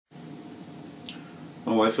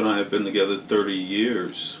My wife and I have been together 30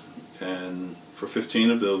 years, and for 15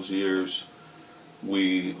 of those years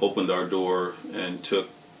we opened our door and took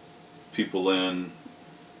people in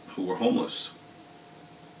who were homeless.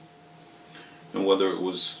 And whether it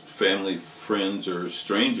was family, friends, or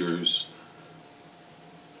strangers,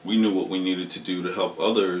 we knew what we needed to do to help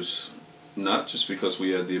others, not just because we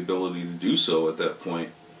had the ability to do so at that point,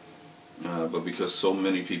 but because so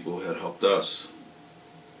many people had helped us.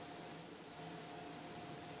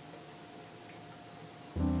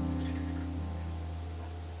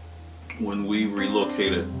 When we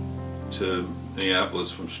relocated to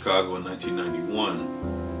Minneapolis from Chicago in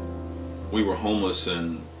 1991, we were homeless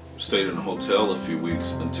and stayed in a hotel a few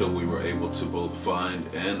weeks until we were able to both find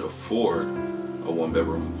and afford a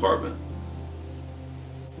one-bedroom apartment.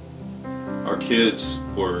 Our kids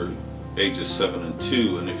were ages 7 and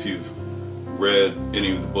 2, and if you've read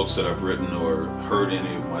any of the books that I've written or heard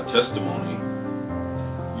any of my testimony,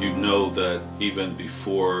 you know that even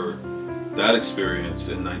before that experience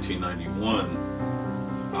in 1991,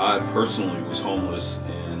 I personally was homeless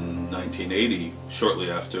in 1980, shortly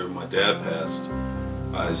after my dad passed.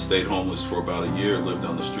 I stayed homeless for about a year, lived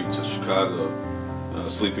on the streets of Chicago,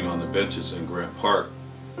 sleeping on the benches in Grant Park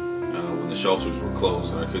when the shelters were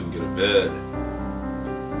closed and I couldn't get a bed.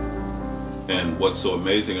 And what's so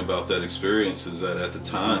amazing about that experience is that at the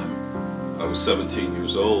time, I was 17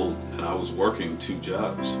 years old and I was working 2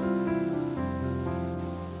 jobs.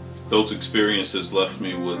 Those experiences left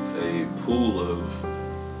me with a pool of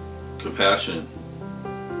compassion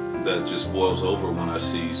that just boils over when I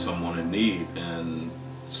see someone in need, and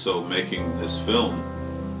so making this film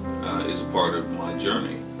is a part of my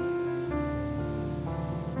journey.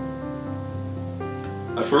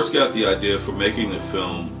 I first got the idea for making the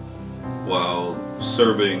film while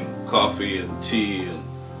serving coffee and tea and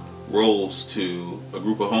rolls to a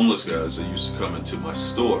group of homeless guys that used to come into my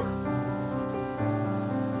store.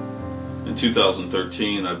 In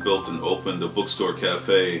 2013, I built and opened a bookstore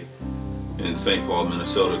cafe in St. Paul,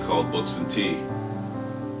 Minnesota called Books and Tea.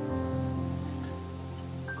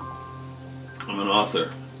 I'm an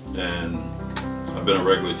author, and I've been a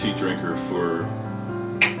regular tea drinker for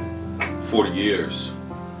 40 years.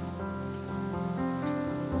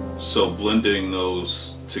 So blending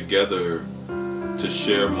those together to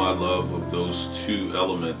share my love of those 2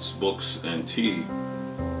 elements, books and tea,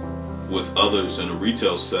 with others in a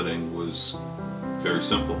retail setting was very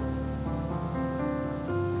simple.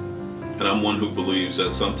 And I'm one who believes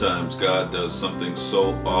that sometimes God does something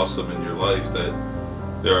so awesome in your life that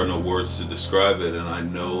there are no words to describe it, and I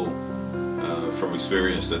know from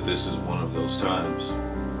experience that this is one of those times.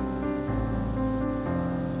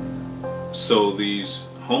 So these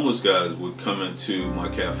homeless guys would come into my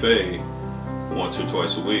cafe once or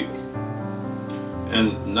twice a week.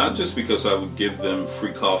 And not just because I would give them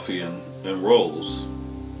free coffee and rolls,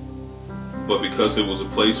 but because it was a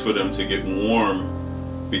place for them to get warm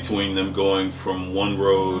between them going from one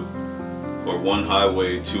road or one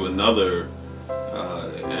highway to another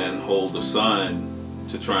and hold a sign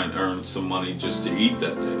to try and earn some money just to eat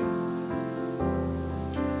that day.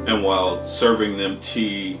 And while serving them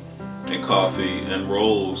tea and coffee and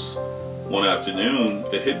rolls one afternoon,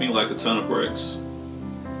 it hit me like a ton of bricks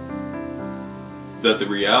that the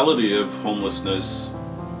reality of homelessness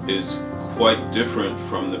is quite different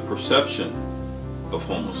from the perception of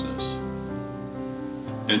homelessness.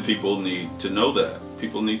 And people need to know that.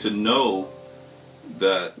 People need to know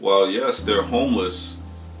that while yes, they're homeless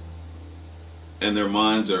and their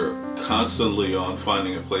minds are constantly on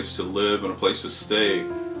finding a place to live and a place to stay,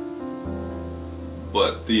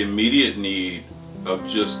 but the immediate need of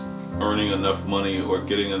just earning enough money or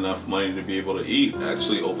getting enough money to be able to eat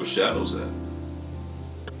actually overshadows that.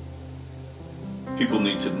 People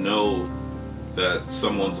need to know that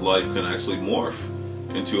someone's life can actually morph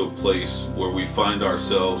into a place where we find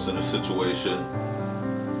ourselves in a situation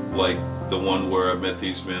like the one where I met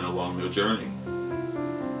these men along their journey.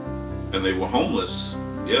 And they were homeless,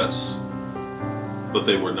 yes, but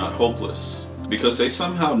they were not hopeless, because they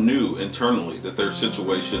somehow knew internally that their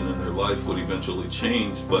situation in their life would eventually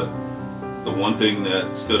change. But the one thing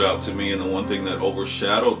that stood out to me and the one thing that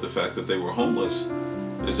overshadowed the fact that they were homeless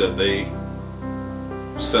is that they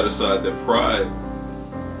set aside their pride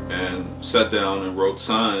and sat down and wrote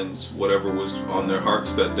signs, whatever was on their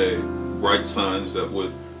hearts that day, bright signs that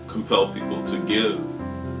would compel people to give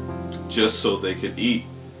just so they could eat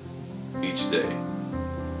each day.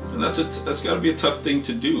 And that's got to be a tough thing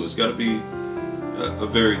to do. It's got to be a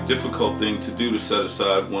very difficult thing to do, to set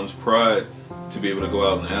aside one's pride to be able to go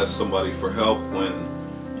out and ask somebody for help when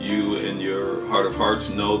you in your heart of hearts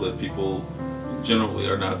know that people generally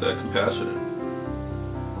are not that compassionate.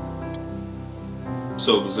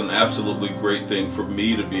 So it was an absolutely great thing for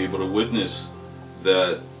me to be able to witness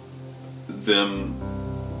that them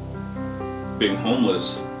being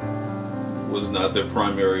homeless was not their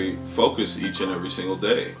primary focus each and every single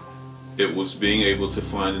day. It was being able to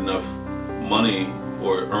find enough money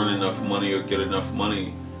or earn enough money or get enough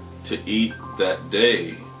money to eat that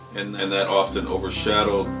day, and that often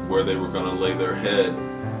overshadowed where they were going to lay their head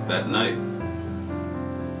that night.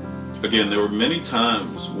 Again, there were many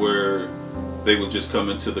times where they would just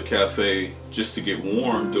come into the cafe just to get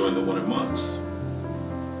warm during the winter months.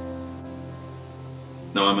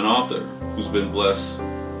 Now, I'm an author who's been blessed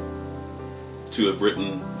to have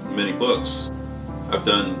written many books. I've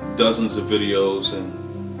done dozens of videos and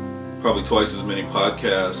probably twice as many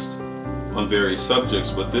podcasts on various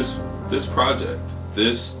subjects, but this project,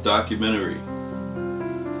 this documentary,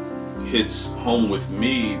 hits home with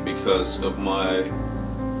me because of my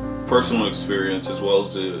personal experience as well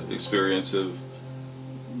as the experience of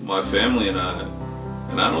my family and I.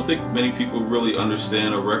 And I don't think many people really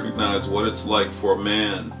understand or recognize what it's like for a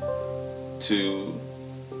man to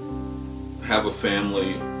have a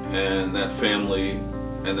family and that family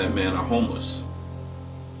and that man are homeless.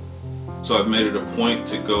 So I've made it a point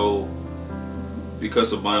to go,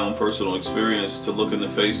 because of my own personal experience, to look in the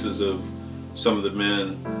faces of some of the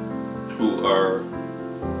men who are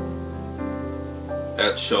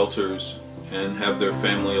at shelters and have their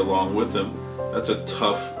family along with them. That's a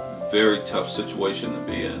tough, very tough situation to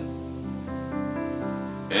be in.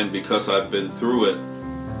 And because I've been through it,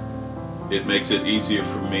 it makes it easier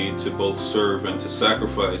for me to both serve and to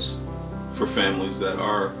sacrifice for families that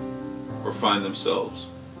are or find themselves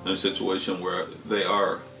in a situation where they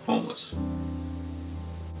are homeless.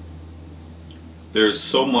 There's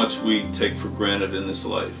so much we take for granted in this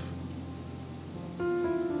life.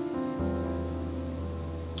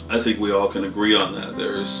 I think we all can agree on that.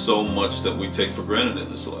 There is so much that we take for granted in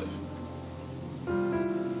this life.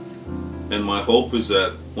 And my hope is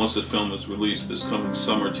that once the film is released this coming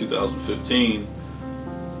summer 2015,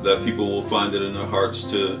 that people will find it in their hearts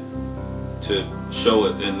to show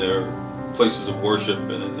it in their places of worship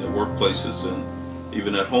and in their workplaces and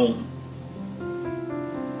even at home.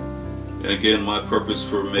 And again, my purpose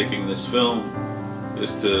for making this film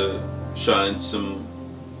is to shine some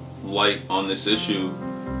light on this issue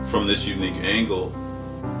from this unique angle,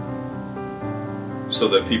 so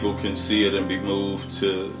that people can see it and be moved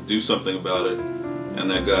to do something about it, and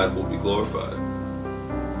that God will be glorified.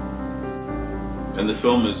 And the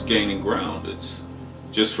film is gaining ground. It's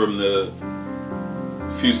just from the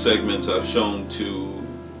few segments I've shown to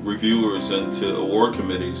reviewers and to award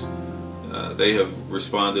committees, they have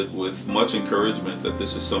responded with much encouragement that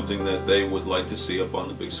this is something that they would like to see up on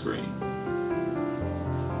the big screen.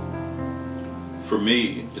 For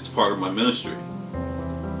me, it's part of my ministry.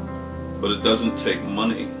 But it doesn't take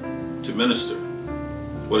money to minister.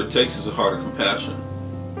 What it takes is a heart of compassion.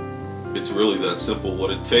 It's really that simple.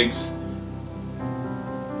 What it takes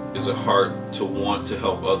is a heart to want to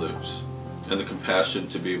help others and the compassion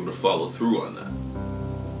to be able to follow through on that.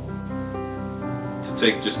 To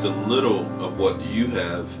take just a little of what you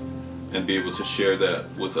have and be able to share that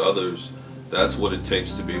with others, that's what it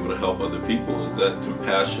takes to be able to help other people, is that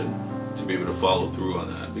compassion to be able to follow through on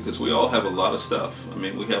that. Because we all have a lot of stuff. I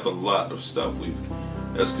mean, we have a lot of stuff.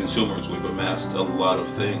 As consumers, we've amassed a lot of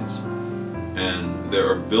things. And there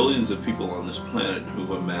are billions of people on this planet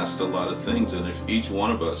who've amassed a lot of things. And if each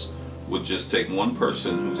one of us would just take one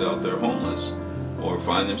person who's out there homeless or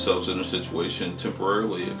find themselves in a situation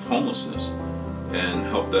temporarily of homelessness and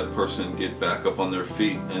help that person get back up on their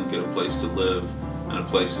feet and get a place to live and a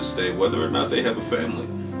place to stay, whether or not they have a family,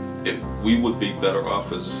 we would be better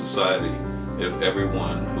off as a society if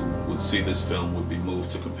everyone who would see this film would be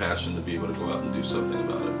moved to compassion to be able to go out and do something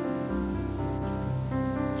about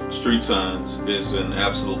it. Street Signs is an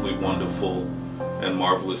absolutely wonderful and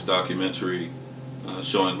marvelous documentary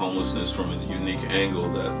showing homelessness from a unique angle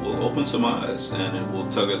that will open some eyes and it will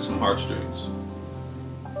tug at some heartstrings.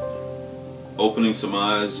 Opening some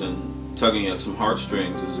eyes and tugging at some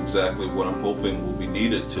heartstrings is exactly what I'm hoping will be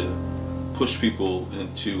needed to push people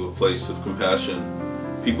into a place of compassion,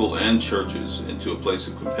 people and churches into a place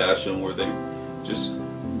of compassion where they just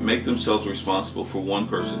make themselves responsible for one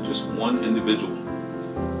person, just one individual.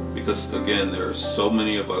 Because again, there are so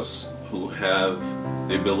many of us who have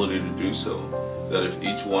the ability to do so, that if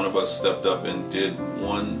each one of us stepped up and did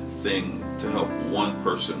one thing to help one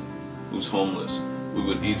person who's homeless, we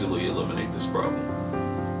would easily eliminate this problem.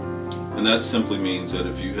 And that simply means that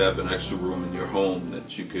if you have an extra room in your home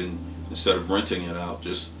that you can, instead of renting it out,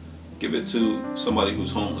 just give it to somebody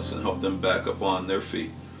who's homeless and help them back up on their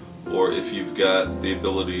feet. Or if you've got the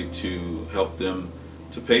ability to help them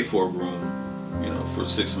to pay for a room, for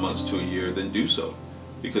 6 months to a year, then do so,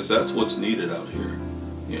 because that's what's needed out here.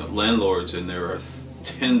 Landlords, and there are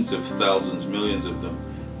tens of thousands, millions of them,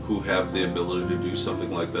 who have the ability to do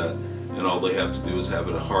something like that, and all they have to do is have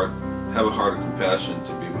a heart of compassion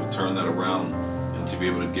to be able to turn that around and to be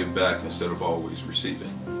able to give back instead of always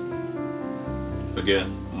receiving.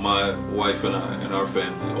 Again, my wife and I and our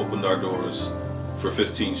family opened our doors for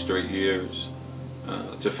 15 straight years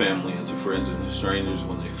to family and to friends and to strangers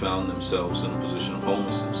when they found themselves in a position of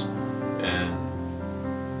homelessness.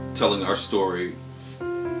 And telling our story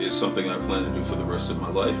is something I plan to do for the rest of my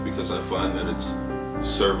life, because I find that it's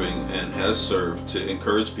serving and has served to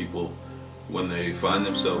encourage people when they find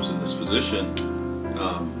themselves in this position.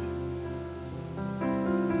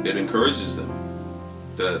 It encourages them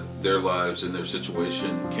that their lives and their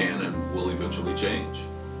situation can and will eventually change.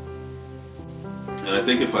 And I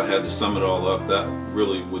think if I had to sum it all up, that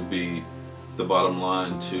really would be the bottom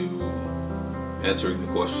line to answering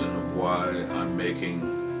the question of why I'm making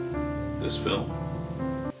this film.